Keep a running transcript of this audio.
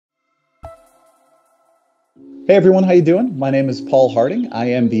Hey everyone, how you doing? My name is Paul Harding. I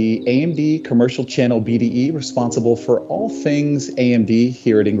am the AMD Commercial Channel BDE, responsible for all things AMD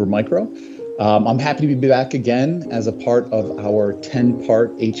here at Ingram Micro. I'm happy to be back again as a part of our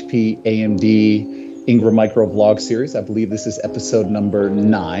 10-part HP AMD Ingram Micro vlog series. I believe this is episode number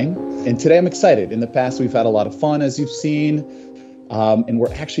 9. And today I'm excited. In the past, we've had a lot of fun, as you've seen. And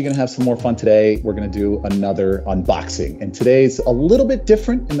we're actually going to have some more fun today. We're going to do another unboxing. And today's a little bit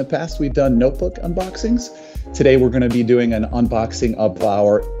different. In the past, we've done notebook unboxings. Today, we're going to be doing an unboxing of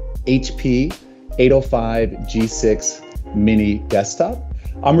our HP 805 G6 Mini desktop.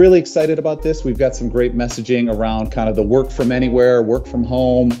 I'm really excited about this. We've got some great messaging around kind of the work from anywhere, work from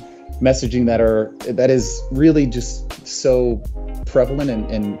home, messaging that is really just so prevalent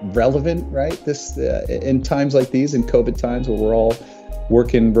and relevant, right? This in times like these, in COVID times, where we're all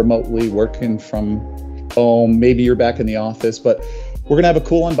working remotely, working from home. Maybe you're back in the office, but we're gonna have a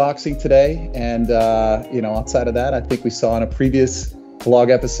cool unboxing today. And outside of that, I think we saw in a previous vlog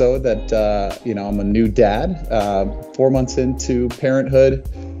episode that I'm a new dad, 4 months into parenthood,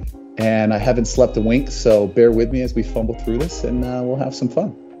 and I haven't slept a wink. So bear with me as we fumble through this, and we'll have some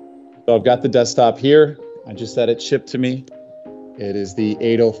fun. So I've got the desktop here. I just had it shipped to me. It is the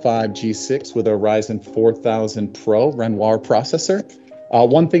 805 G6 with a Ryzen 4000 Pro Renoir processor.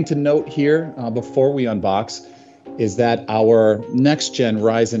 One thing to note here before we unbox is that our next gen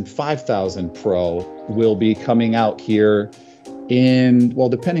Ryzen 5000 Pro will be coming out here in, well,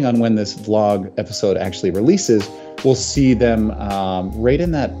 depending on when this vlog episode actually releases, we'll see them right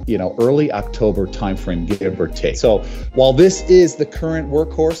in that early October timeframe, give or take. So while this is the current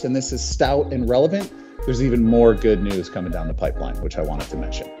workhorse and this is stout and relevant, there's even more good news coming down the pipeline, which I wanted to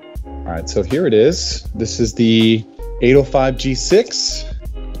mention. All right, so here it is. This is the 805 G6.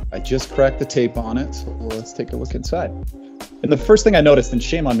 I just cracked the tape on it, so let's take a look inside. And the first thing I noticed, and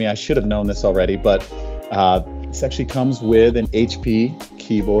shame on me, I should have known this already, but this actually comes with an HP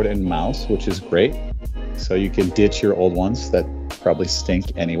keyboard and mouse, which is great. So you can ditch your old ones that probably stink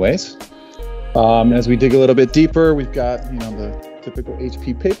anyways. As we dig a little bit deeper, we've got the typical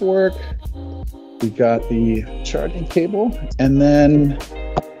HP paperwork. We've got the charging cable, and then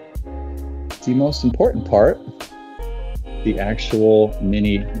the most important part, the actual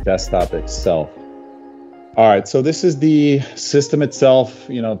mini desktop itself. All right, so this is the system itself.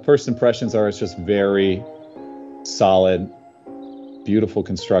 First impressions are it's just very solid, beautiful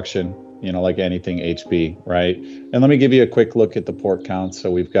construction, like anything HP, right? And let me give you a quick look at the port count. So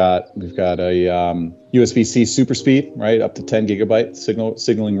we've got a USB-C super speed, right, up to 10 gigabyte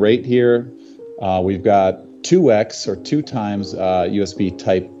signaling rate here. We've got 2x or 2 times USB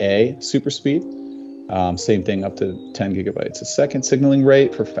Type A super speed. Same thing, up to 10 gigabytes a second signaling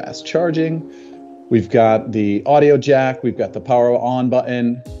rate for fast charging. We've got the audio jack. We've got the power on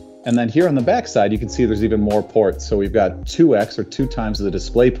button. And then here on the back side, you can see there's even more ports. So we've got 2x or 2 times the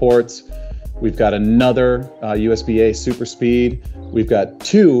display ports. We've got another USB-A super speed. We've got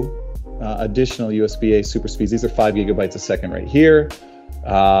 2 additional USB-A super speeds. These are 5 gigabytes a second right here.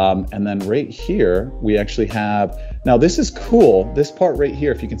 And then right here, we actually have, now this is cool, this part right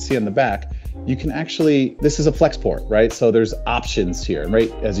here, if you can see on the back, you can actually, this is a flex port, right? So there's options here,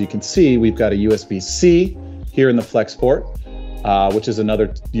 right? As you can see, we've got a USB-C here in the flex port, which is another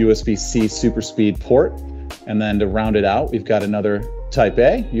USB-C super speed port. And then to round it out, we've got another Type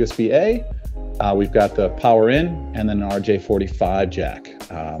A, USB-A. We've got the power in, and then an RJ45 jack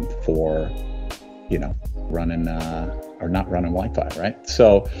for, running, or not running Wi-Fi, right?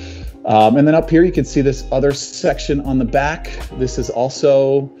 So, and then up here, you can see this other section on the back. This is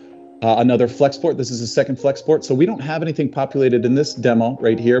also another flex port. This is a second flex port. So we don't have anything populated in this demo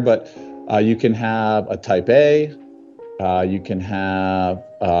right here, but you can have a Type A. You can have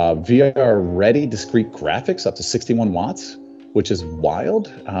VR ready discrete graphics up to 61 watts, which is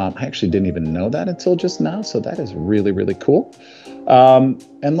wild. I actually didn't even know that until just now. So that is really, really cool.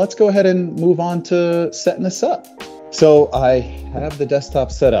 And let's go ahead and move on to setting this up. So I have the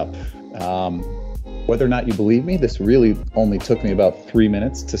desktop set up. Whether or not you believe me, this really only took me about 3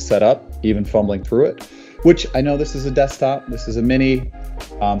 minutes to set up, even fumbling through it, which I know this is a desktop. This is a mini,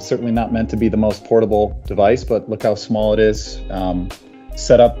 certainly not meant to be the most portable device, but look how small it is.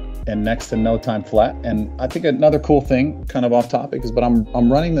 Set up in next to no time flat. And I think another cool thing, kind of off topic, is, but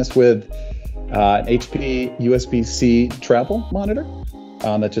I'm running this with an HP USB-C travel monitor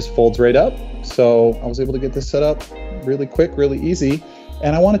that just folds right up. So I was able to get this set up really quick, really easy.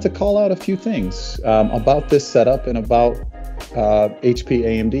 And I wanted to call out a few things about this setup and about HP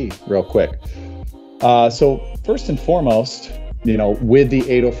AMD real quick. So first and foremost, with the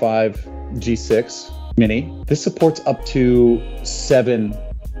 805 G6 Mini, this supports up to 7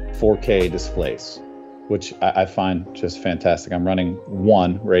 4K displays, which I find just fantastic. I'm running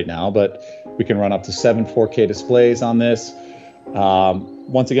 1 right now, but we can run up to 7 4K displays on this.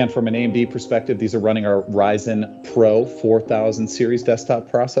 Once again, from an AMD perspective, these are running our Ryzen Pro 4000 series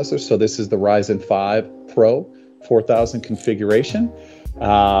desktop processor. So this is the Ryzen 5 Pro 4000 configuration.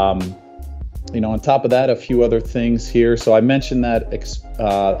 On top of that, a few other things here. So I mentioned that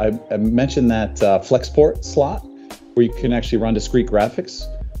I mentioned that FlexPort slot where you can actually run discrete graphics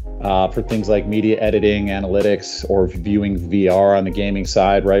for things like media editing, analytics, or viewing VR on the gaming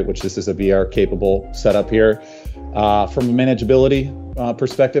side, right? Which this is a VR capable setup here. From a manageability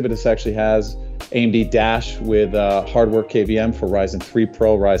perspective, it actually has AMD Dash with hardware KVM for Ryzen 3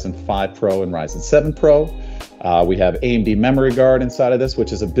 Pro, Ryzen 5 Pro, and Ryzen 7 Pro. We have AMD Memory Guard inside of this,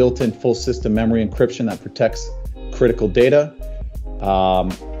 which is a built-in full system memory encryption that protects critical data.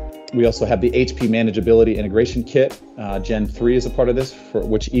 We also have the HP Manageability Integration Kit. Gen 3 is a part of this,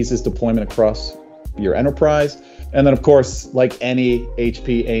 which eases deployment across your enterprise. And then, of course, like any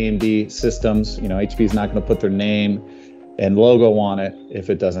HP AMD systems, HP is not going to put their name and logo on it if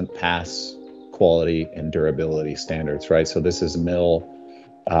it doesn't pass quality and durability standards, right? So this is mill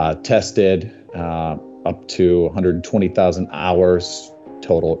tested, up to 120,000 hours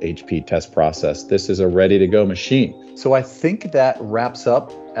total HP test process. This is a ready to go machine. So I think that wraps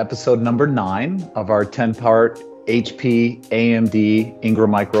up episode number 9 of our 10-part HP AMD Ingram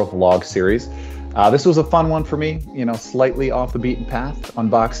Micro vlog series. This was a fun one for me, slightly off the beaten path,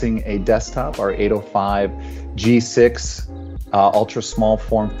 unboxing a desktop, our 805 G6 ultra small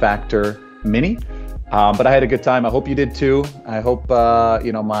form factor mini. But I had a good time. I hope you did too. I hope,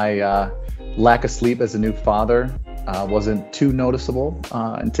 my lack of sleep as a new father wasn't too noticeable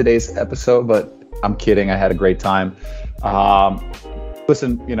in today's episode, but I'm kidding. I had a great time.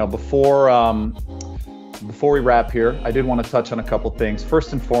 Listen, before we wrap here, I did want to touch on a couple things.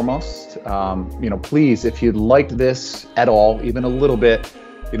 First and foremost, please, if you liked this at all, even a little bit,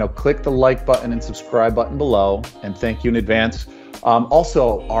 click the like button and subscribe button below, and thank you in advance.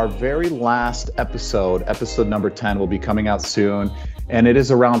 Also, our very last episode number 10, will be coming out soon, and it is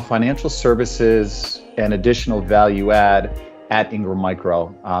around financial services and additional value add at Ingram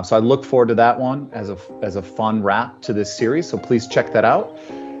Micro. So I look forward to that one as a fun wrap to this series. So please check that out.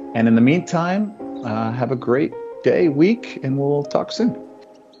 And in the meantime, have a great day, week, and we'll talk soon.